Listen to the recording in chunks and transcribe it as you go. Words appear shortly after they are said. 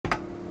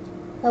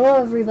Hello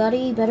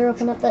everybody, better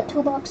open up that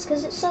toolbox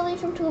because it's Sully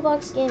from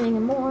Toolbox Gaming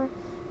and more.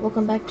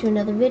 Welcome back to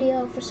another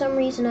video. For some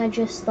reason I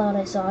just thought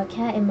I saw a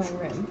cat in my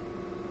room.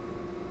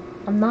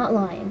 I'm not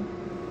lying.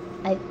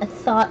 I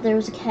thought there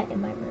was a cat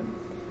in my room.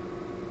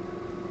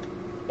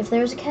 If there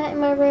was a cat in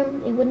my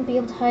room, it wouldn't be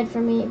able to hide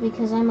from me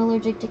because I'm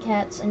allergic to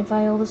cats, and if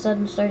I all of a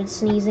sudden started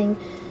sneezing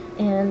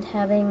and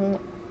having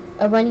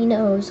a runny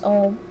nose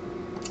all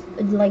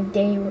like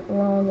day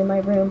long in my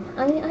room,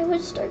 I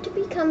would start to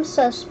become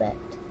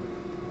suspect.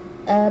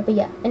 But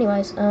yeah,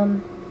 anyways,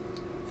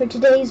 for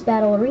today's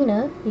battle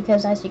arena,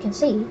 because as you can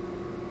see,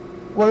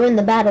 we're in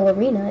the battle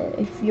arena.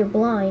 If you're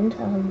blind,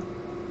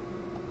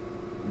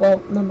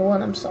 well, number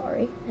one, I'm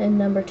sorry, and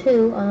number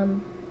two,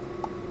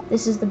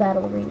 this is the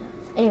battle arena.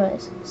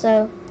 Anyways,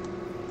 so,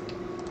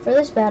 for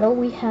this battle,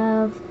 we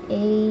have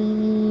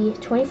a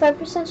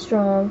 25%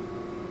 strong,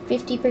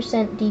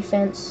 50%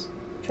 defense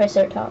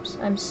Triceratops.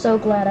 I'm so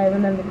glad I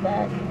remembered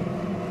that.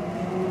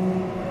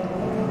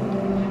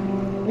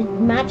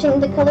 Matching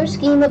the color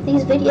scheme of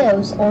these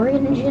videos,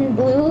 orange and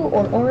blue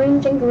or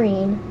orange and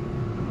green.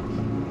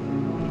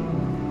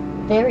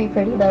 Very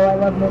pretty though, I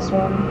love this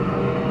one.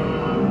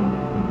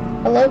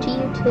 Hello to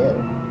you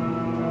too.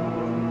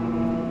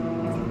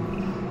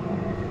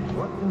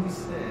 What can be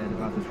said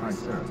about the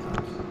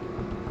Triceratops?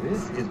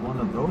 This is one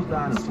of those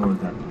dinosaurs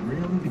that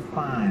really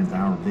defines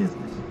our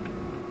business.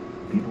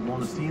 People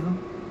want to see them,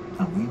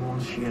 and we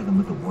want to share them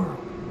with the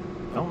world.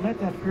 Don't let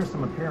that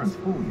fearsome appearance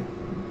fool you.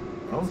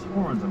 Those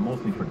horns are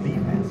mostly for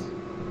defense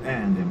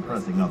and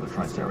impressing other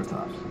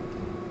Triceratops.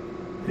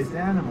 This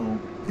animal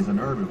is an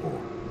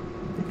herbivore.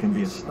 It can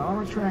be a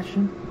star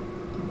attraction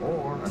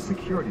or a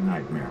security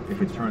nightmare if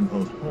it turns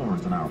those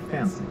horns on our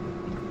fencing.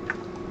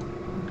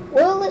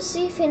 Well, let's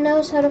see if he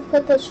knows how to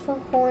put those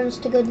horns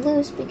to good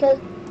use, because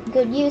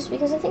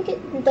I think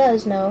it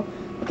does know.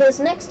 Because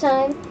next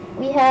time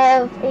we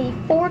have a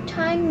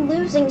 4-time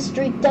losing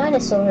streak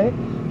dinosaur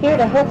here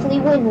to hopefully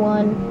win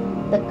one.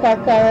 The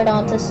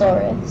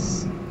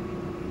Carcharodontosaurus.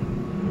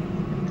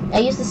 I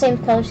used the same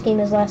color scheme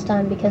as last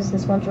time because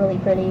this one's really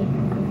pretty.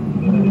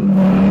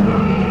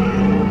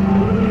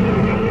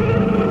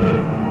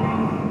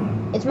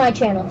 It's my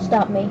channel,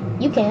 stop me.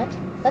 You can't.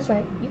 That's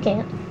right, you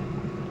can't.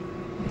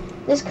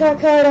 This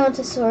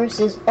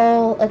Carcharodontosaurus is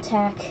all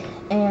attack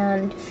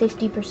and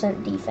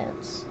 50%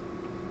 defense.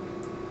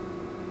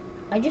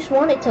 I just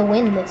want it to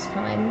win this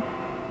time.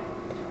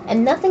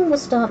 And nothing will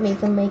stop me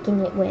from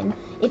making it win.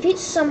 If it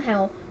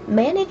somehow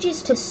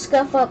manages to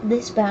scuff up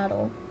this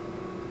battle,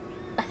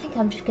 I think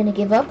I'm just gonna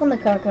give up on the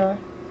Carchar.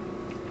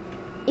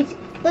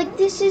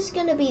 This is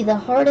gonna be the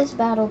hardest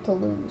battle to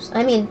lose.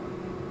 I mean,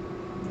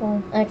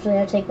 well, actually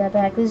I take that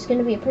back. This is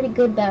gonna be a pretty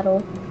good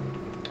battle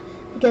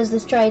because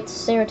this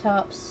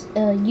Triceratops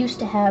used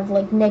to have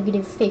like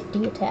negative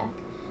 50 attack,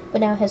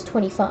 but now has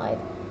 25.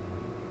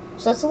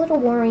 So that's a little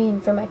worrying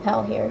for my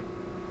pal here.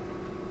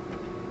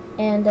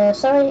 And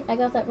sorry, I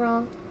got that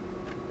wrong.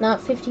 Not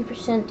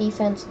 50%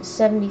 defense,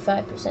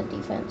 75%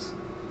 defense.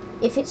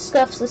 If it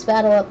scuffs this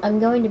battle up,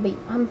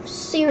 I'm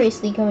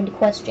seriously going to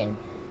question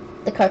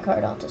the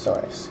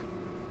Carcharodontosaurus.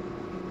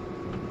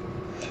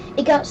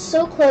 It got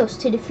so close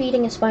to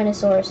defeating a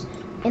Spinosaurus,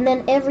 and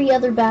then every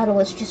other battle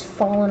has just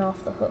fallen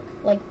off the hook.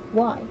 Like,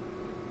 why?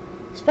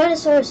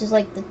 Spinosaurus is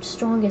like the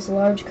strongest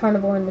large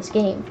carnivore in this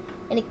game,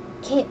 and it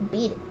can't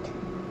beat it.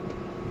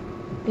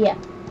 But yeah,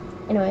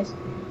 anyways.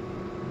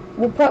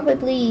 We'll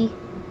probably,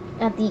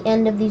 at the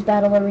end of these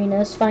battle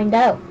arenas, find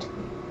out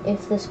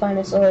if the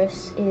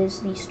Spinosaurus is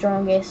the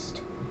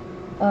strongest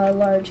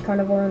large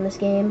carnivore in this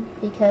game,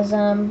 because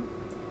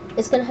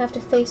it's going to have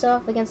to face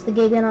off against the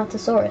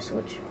Giganotosaurus,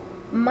 which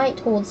might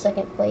hold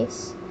second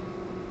place,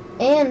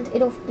 and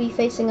it'll be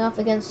facing off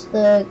against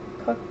the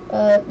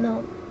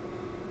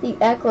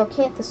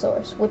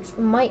Acrocanthosaurus, which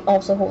might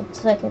also hold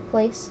second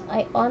place.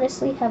 I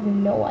honestly have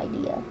no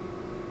idea.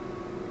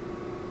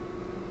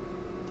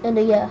 And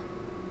yeah.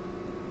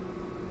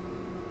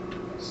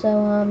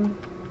 So,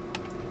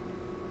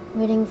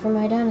 waiting for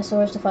my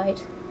dinosaurs to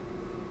fight.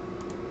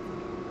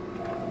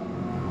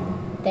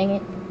 Dang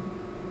it.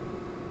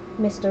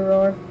 Mr.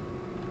 Roar.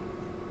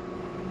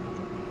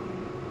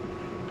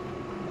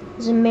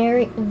 It's a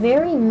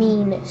very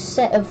mean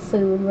set of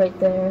food right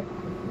there.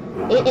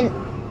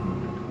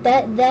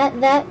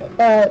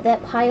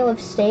 That pile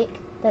of steak,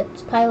 that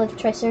pile of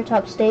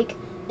Triceratops steak,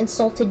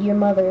 insulted your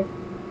mother.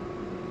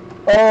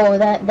 Oh,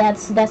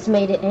 that's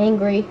made it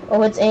angry.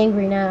 Oh, it's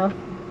angry now.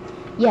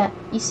 Yeah,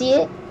 you see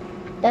it?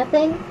 That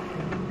thing?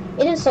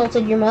 It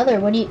insulted your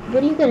mother. What are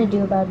you gonna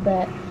do about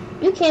that?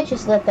 You can't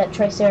just let that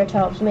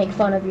Triceratops make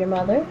fun of your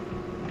mother.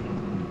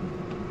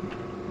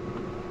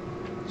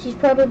 She's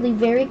probably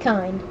very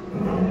kind.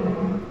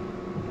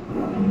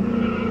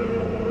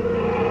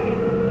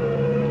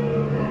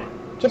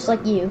 Just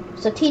like you.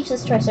 So teach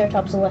this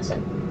Triceratops a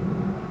lesson.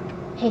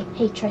 Hey,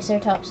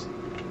 Triceratops.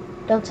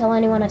 Don't tell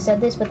anyone I said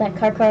this, but that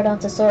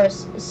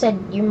Carcharodontosaurus said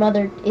your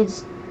mother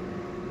is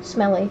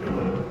smelly.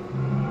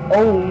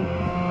 Oh.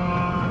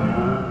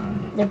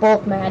 They're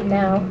both mad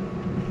now.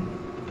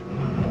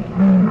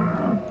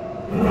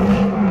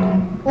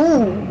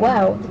 Ooh.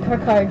 Wow, the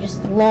Carchar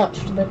just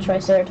launched the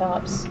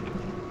Triceratops.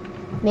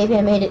 Maybe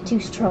I made it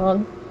too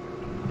strong.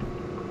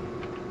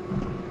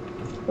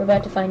 We're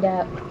about to find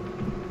out.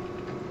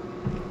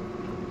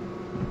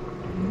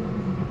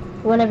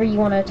 Whenever you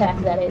want to attack,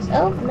 that is.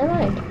 Oh, never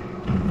mind.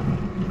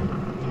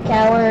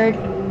 Coward.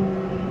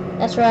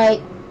 That's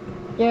right.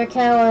 You're a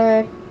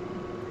coward.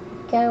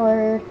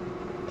 Coward.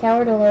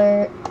 Coward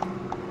alert.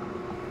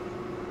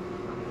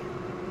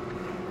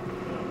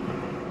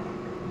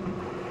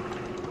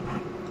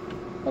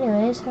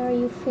 Anyways, how are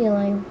you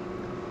feeling?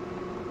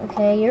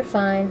 Okay, you're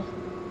fine.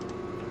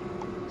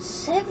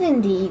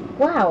 70!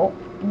 Wow!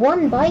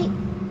 One bite?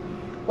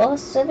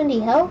 Lost 70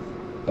 health?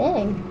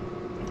 Dang.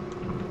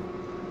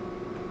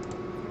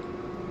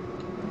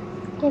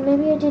 Okay,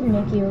 maybe I did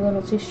make you a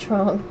little too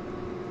strong.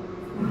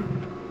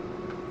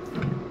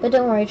 But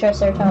don't worry,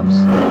 Triceratops.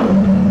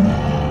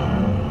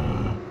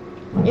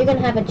 You're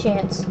gonna have a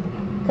chance.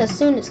 Because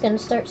soon it's gonna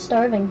start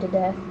starving to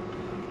death.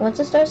 Once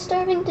it starts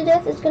starving to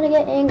death, it's gonna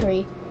get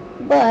angry.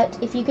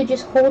 But if you could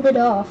just hold it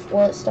off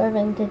while it's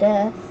starving to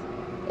death,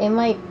 it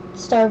might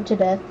starve to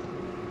death,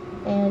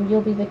 and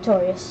you'll be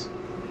victorious.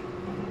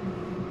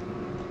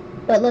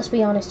 But let's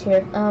be honest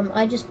here.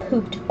 I just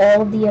pooped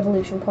all of the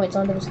evolution points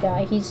onto this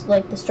guy. He's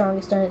like the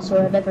strongest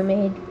dinosaur I've ever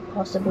made,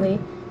 possibly.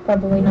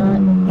 Probably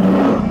not.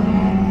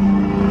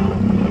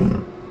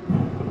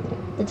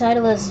 The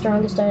title of the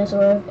strongest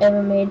dinosaur I've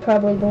ever made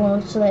probably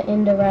belongs to that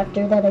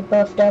Indoraptor that I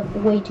buffed up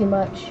way too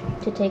much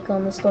to take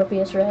on the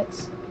Scorpius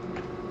Rex.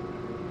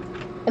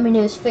 I mean,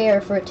 it was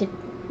fair for it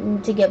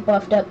to get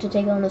buffed up to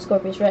take on the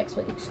Scorpius Rex,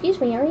 but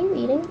excuse me, are you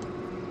eating?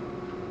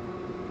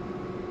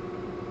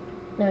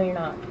 No, you're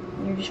not.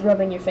 You're just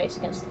rubbing your face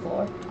against the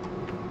floor.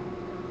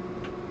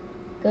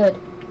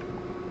 Good.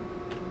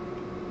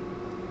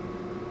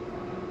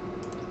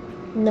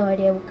 No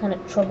idea what kind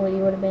of trouble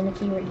you would have been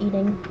if you were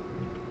eating.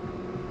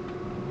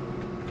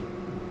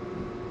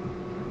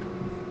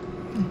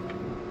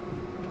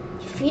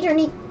 Feeder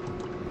needs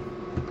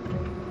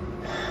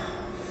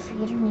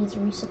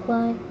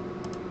resupply?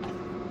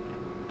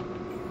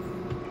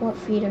 What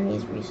feeder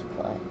needs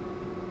resupply?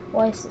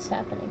 Why is this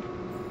happening?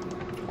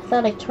 I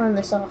thought I turned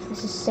this off.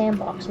 This is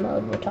sandbox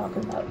mode we're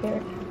talking about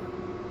here.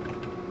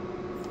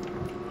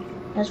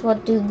 I just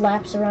want to do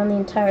laps around the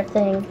entire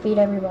thing, feed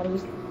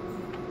everybody's,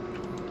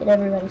 get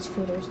everybody's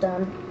feeders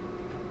done.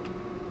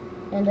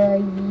 And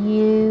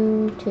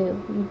you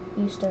too,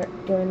 you start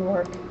doing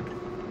work.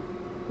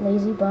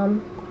 Lazy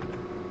bum.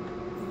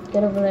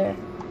 Get over there.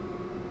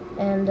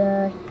 And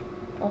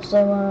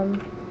also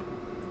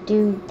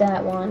do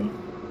that one.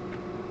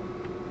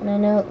 And I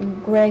know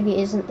Greg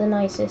isn't the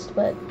nicest,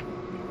 but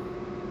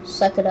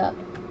suck it up.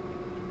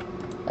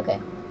 Okay,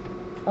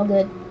 all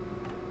good.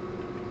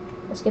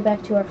 Let's get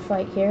back to our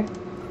fight here.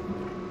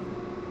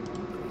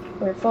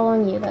 We're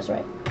following you, that's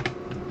right.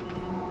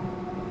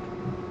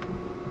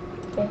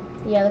 Okay,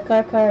 yeah, the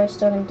Carchar is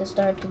starting to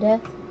starve to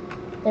death.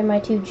 They're my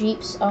two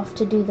jeeps off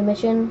to do the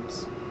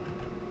missions.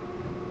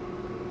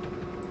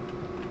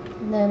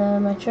 And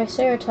then my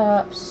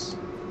Triceratops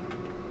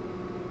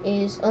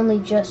is only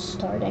just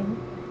starting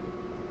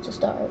to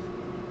starve.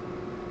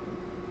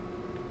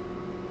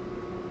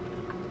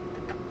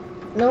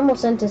 Normal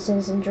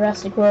sentences in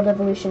Jurassic World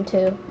Evolution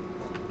 2.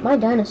 My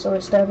dinosaur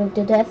is starving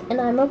to death, and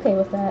I'm okay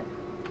with that.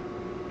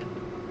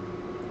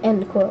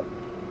 End quote.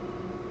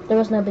 There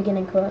was no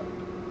beginning quote.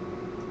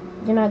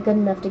 You're not good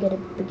enough to get a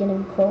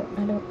beginning quote.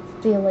 I don't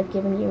feel like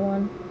giving you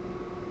one.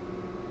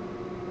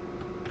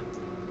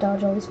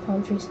 Dodge all these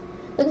palm trees.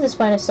 Look at the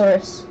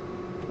Spinosaurus.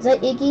 Is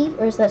that Iggy,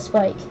 or is that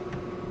Spike?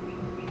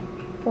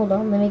 Hold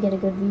on, let me get a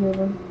good view of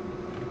him.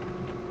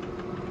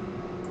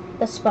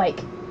 That's Spike.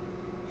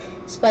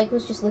 Spike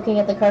was just looking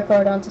at the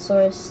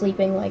Carcharodontosaurus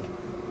sleeping like,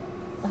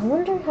 I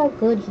wonder how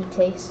good he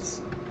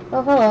tastes.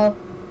 Oh, hello.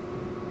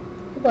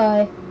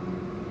 Goodbye.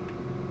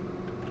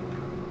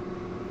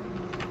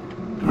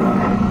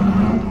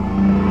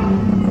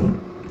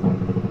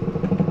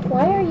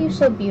 Why are you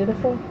so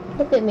beautiful?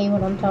 Look at me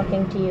when I'm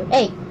talking to you.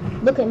 Hey,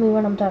 look at me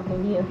when I'm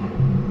talking to you.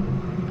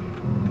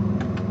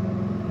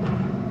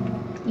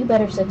 You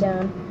better sit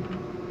down.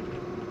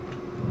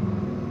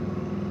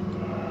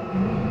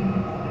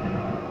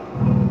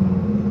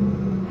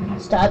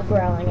 Stop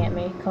growling at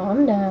me.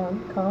 Calm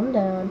down. Calm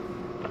down.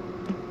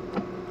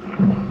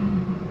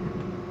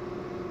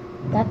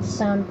 That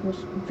sound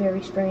was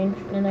very strange,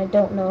 and I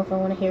don't know if I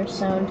want to hear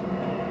sound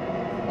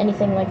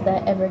anything like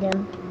that ever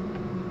again.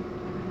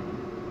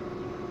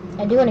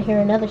 I do want to hear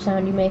another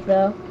sound you make,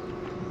 though.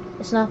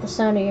 It's not the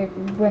sound of your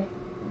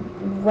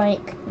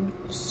rank,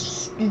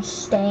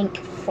 stank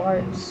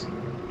farts.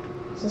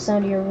 It's the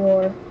sound of your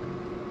roar.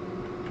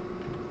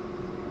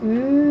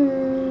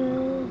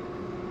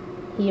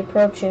 He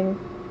approaching.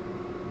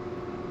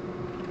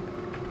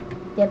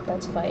 Yep,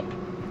 that's a fight.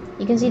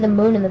 You can see the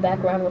moon in the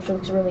background, which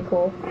looks really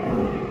cool.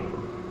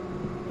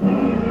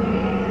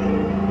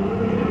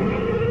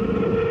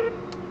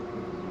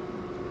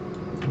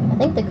 I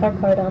think the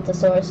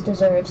Carcharodontosaurus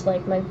deserves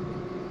like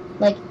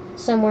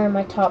somewhere in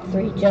my top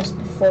 3 just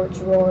before its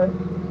roar.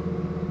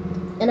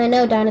 And I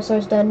know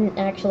dinosaurs didn't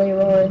actually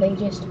roar, they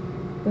just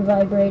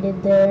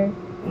vibrated their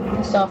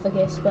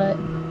esophagus, but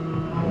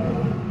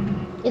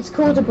it's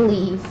cool to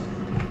believe.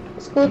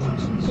 It's cool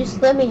to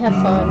just let me have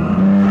fun.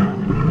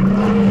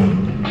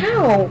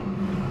 Ow!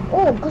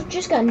 Oh,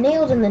 just got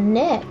nailed in the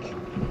neck.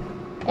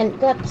 And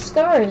got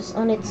scars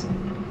on its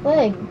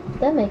leg.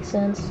 That makes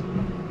sense.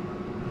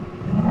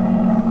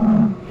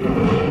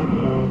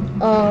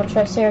 Oh,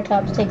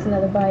 Triceratops takes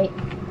another bite.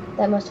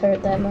 That must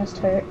hurt, that must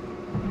hurt.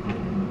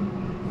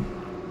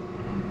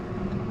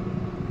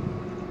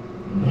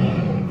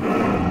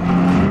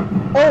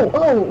 Oh,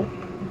 oh!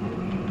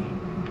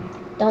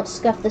 Don't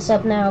scuff this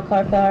up now,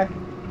 Carchar.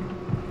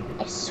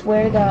 I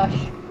swear to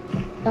gosh.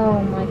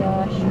 Oh my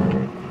gosh.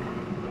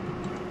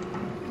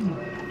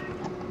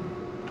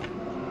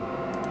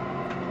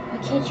 Why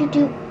can't you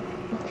do...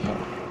 Okay.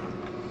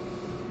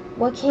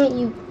 Why can't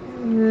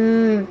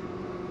you...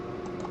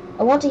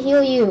 I want to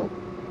heal you.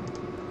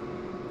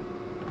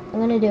 I'm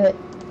gonna do it.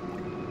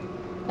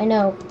 I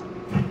know.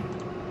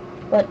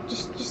 But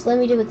just let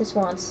me do it this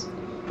once.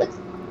 Look,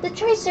 the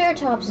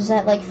Triceratops is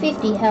at like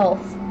 50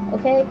 health,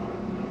 okay?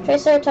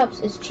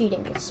 Triceratops is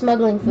cheating. It's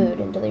smuggling food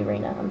into the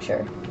arena, I'm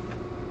sure.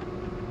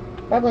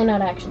 Probably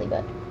not actually,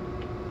 but...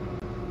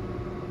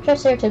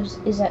 Triceratops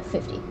is at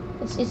 50.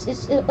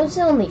 It's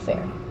only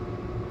fair.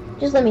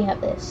 Just let me have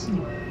this.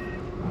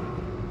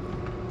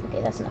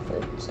 Okay, that's enough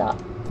food.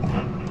 Stop.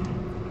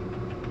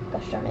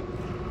 Gosh darn it.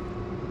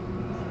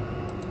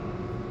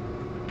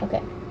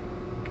 Okay.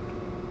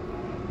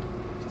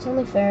 It's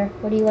only fair.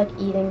 What do you like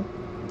eating?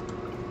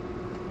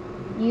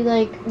 You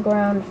like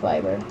ground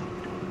fiber.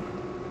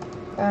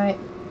 Alright.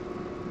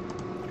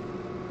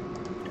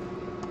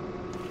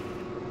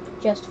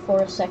 Just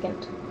for a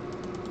second.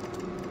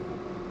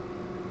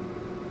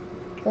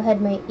 Go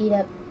ahead, mate. Eat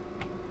up.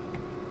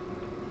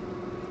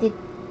 Do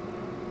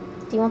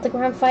you want the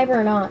ground fiber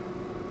or not?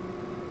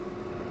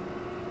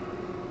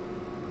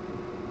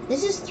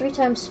 This is 3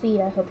 times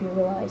speed, I hope you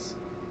realize.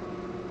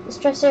 This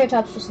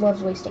Triceratops just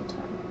loves wasting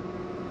time.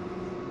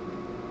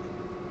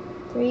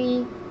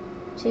 3,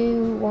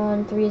 2,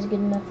 1. 3 is good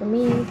enough for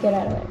me. Get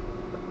out of there.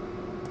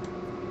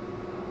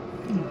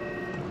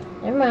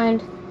 Never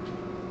mind.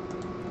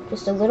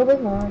 Just a little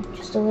bit more.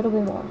 Just a little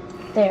bit more.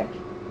 There.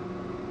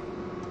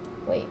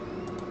 Wait.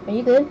 Are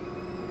you good?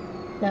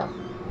 No.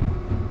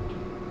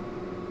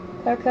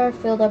 Carchar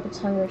filled up its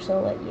hunger, so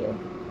I'll let you.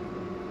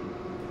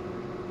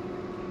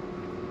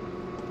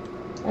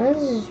 I know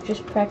this is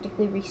just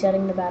practically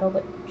resetting the battle,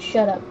 but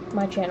shut up.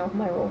 My channel,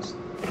 my rules.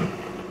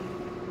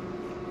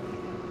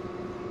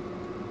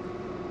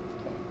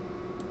 Okay.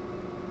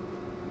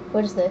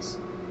 What is this?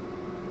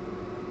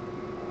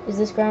 Is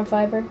this ground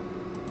fiber?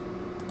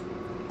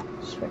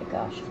 I swear to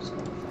gosh, if it's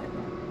ground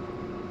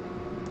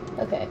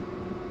fiber. Okay.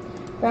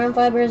 Ground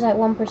fiber is at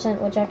 1%,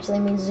 which actually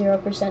means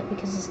 0%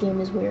 because this game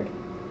is weird.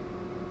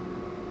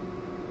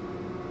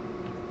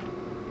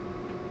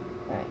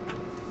 Alright.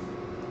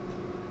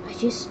 I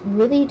just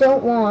really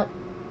don't want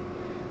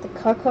the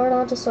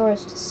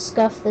Carcharodontosaurus to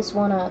scuff this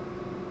one up.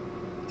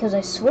 Because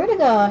I swear to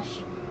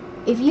gosh,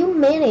 if you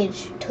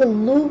manage to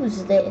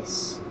lose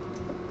this,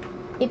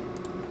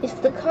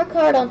 if the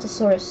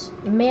Carcharodontosaurus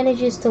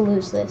manages to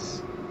lose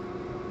this,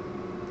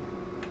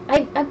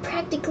 I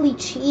practically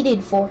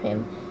cheated for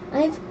him.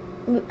 I've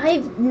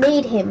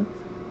made him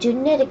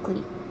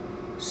genetically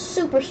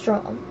super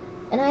strong,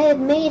 and I have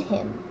made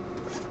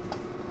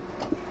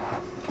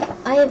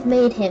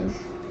him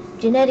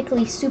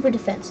genetically super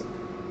defensive.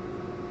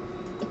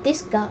 If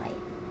this guy,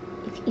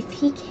 if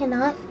he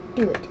cannot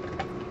do it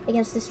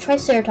against this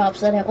Triceratops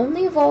that I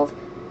only evolved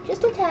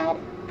just a tad,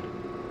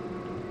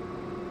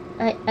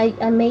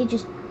 I may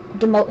just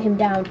demote him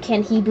down.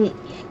 Can he beat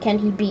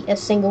a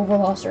single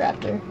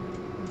Velociraptor?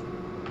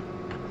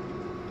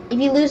 If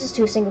he loses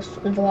to a single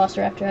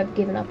Velociraptor, I've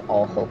given up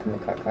all hope in the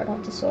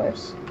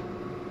Carcharodontosaurus.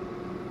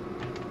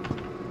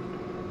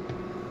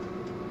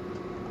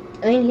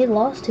 I mean, he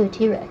lost to a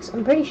T-Rex.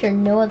 I'm pretty sure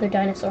no other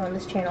dinosaur on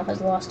this channel has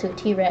lost to a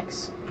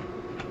T-Rex.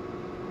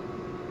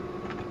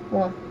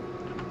 Well,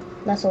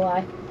 that's a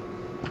lie.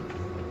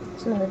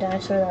 There's another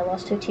dinosaur that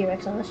lost to a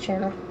T-Rex on this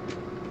channel.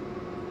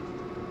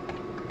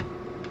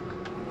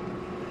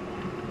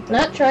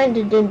 Not trying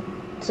to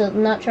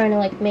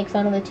like make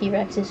fun of the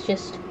T-Rex. It's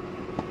just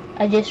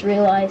I just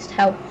realized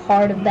how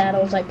hard of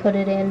battles I put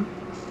it in.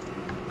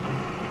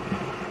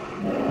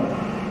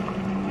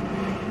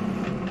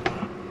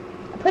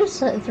 I put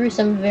it through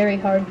some very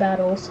hard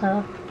battles,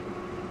 huh?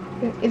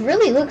 It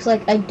really looks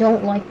like I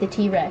don't like the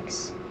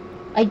T-Rex.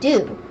 I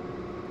do.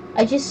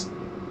 I just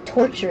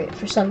torture it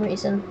for some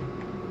reason.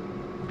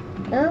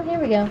 Oh, here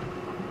we go.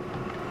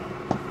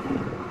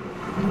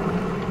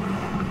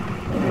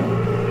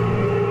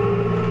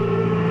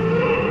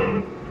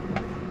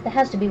 That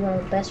has to be one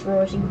of the best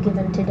roars you've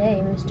given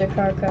today, Mr.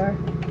 Carchar.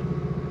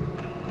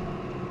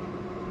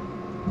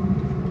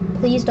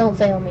 Please don't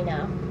fail me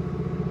now.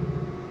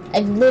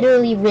 I've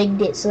literally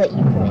rigged it so that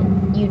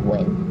you'd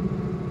win.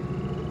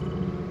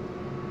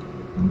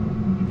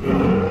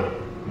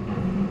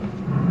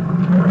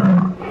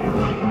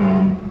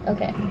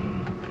 Okay.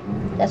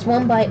 That's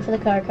one bite for the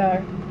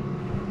Carchar.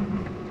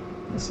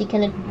 Let's see,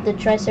 can the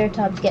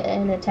Triceratops get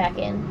an attack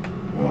in?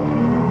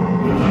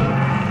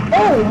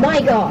 Oh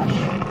my gosh!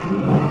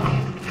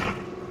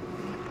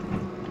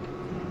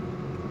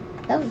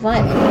 That was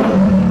violent.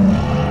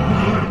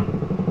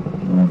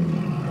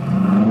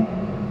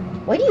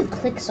 Why do you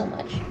click so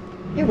much?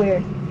 You're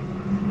weird.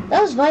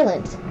 That was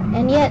violent.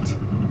 And yet,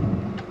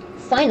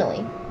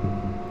 finally,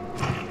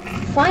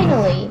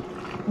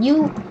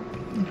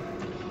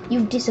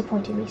 you've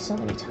disappointed me so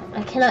many times.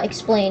 I cannot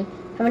explain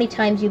how many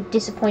times you've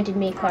disappointed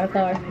me,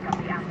 Carchar.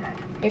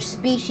 Your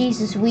species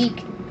is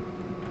weak,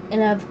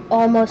 and I've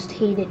almost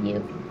hated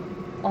you.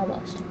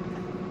 Almost.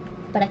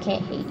 But I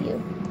can't hate you.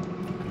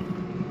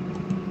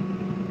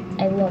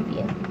 I love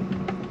you.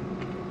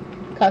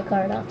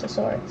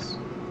 Carcharodontosaurus.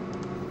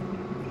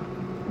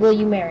 Will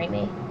you marry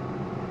me?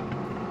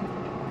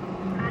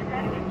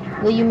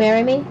 Will you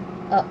marry me?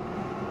 Oh.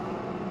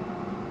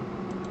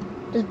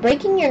 Does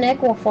breaking your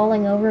neck while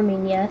falling over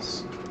mean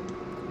yes?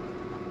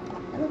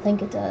 I don't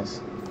think it does.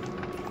 I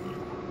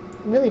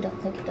really don't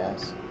think it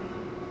does.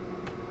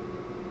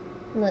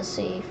 Let's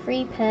see.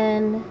 Free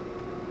pen.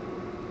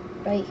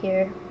 Right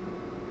here.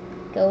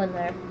 Go in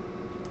there.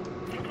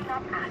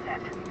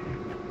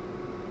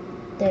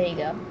 There you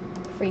go.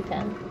 Free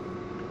pen.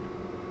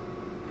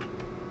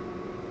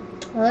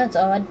 Well, that's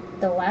odd.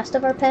 The last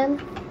of our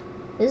pen?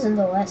 This isn't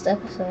the last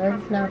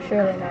episode. No,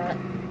 surely not.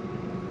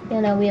 Yeah,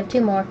 no, we have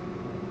 2 more.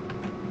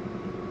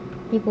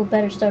 People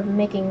better start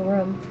making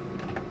room.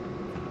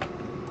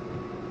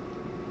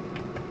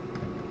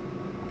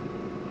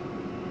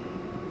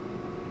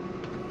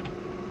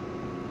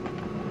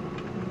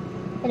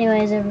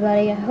 Anyways,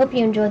 everybody, I hope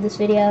you enjoyed this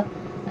video.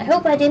 I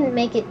hope I didn't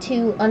make it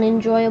too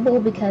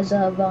unenjoyable because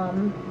of,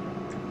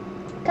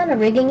 kind of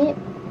rigging it.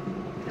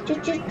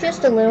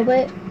 Just a little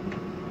bit.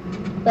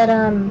 But,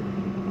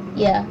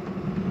 yeah.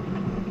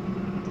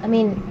 I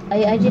mean,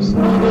 I just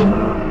needed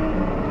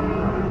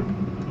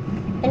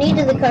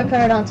the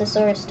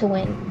Carcharodontosaurus to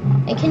win.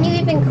 And can you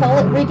even call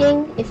it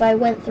rigging if I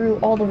went through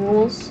all the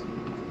rules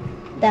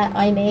that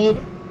I made?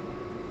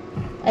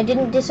 I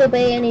didn't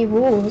disobey any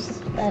rules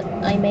that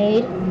I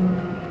made.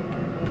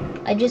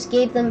 I just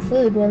gave them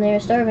food when they were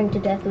starving to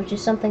death, which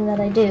is something that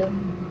I do.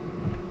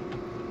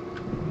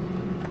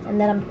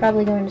 And that I'm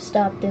probably going to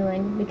stop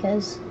doing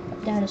because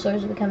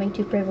dinosaurs are becoming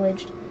too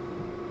privileged.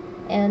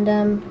 And,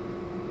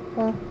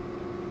 well,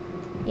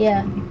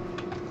 yeah.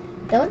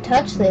 Don't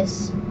touch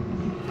this,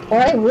 or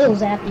I will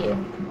zap you.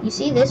 You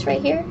see this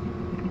right here?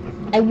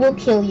 I will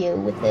kill you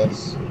with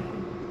this.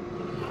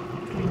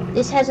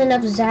 This has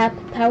enough zap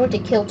power to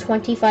kill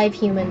 25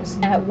 humans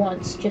at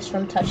once just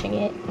from touching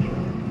it.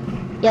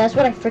 Yeah, that's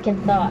what I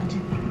freaking thought.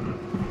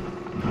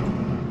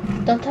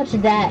 Don't touch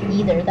that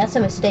either. That's a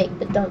mistake,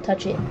 but don't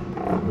touch it.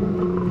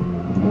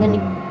 I'm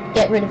gonna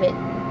get rid of it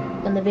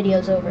when the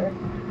video's over.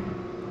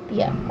 But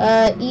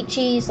yeah, eat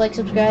cheese, like,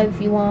 subscribe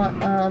if you want.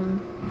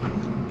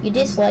 If you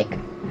dislike,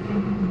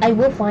 I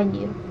will find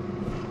you.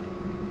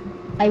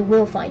 I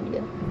will find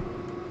you.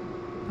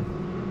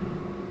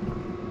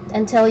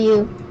 And tell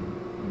you,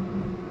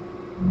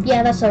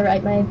 yeah, that's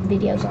alright, my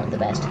videos aren't the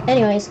best.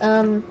 Anyways,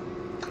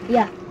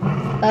 yeah.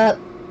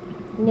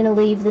 I'm gonna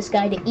leave this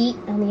guy to eat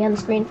on the end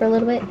screen for a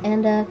little bit,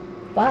 and,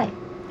 bye.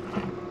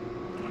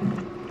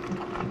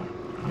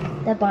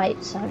 That bye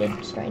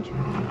sounded strange.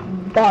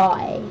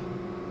 Bye.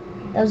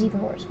 That was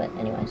even worse, but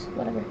anyways,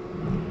 whatever.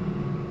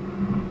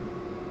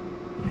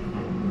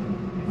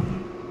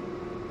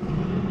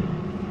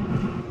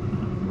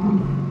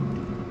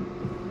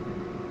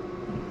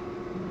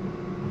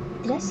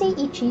 Did I say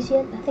eat cheese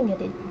yet? I think I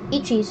did.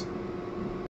 Eat cheese.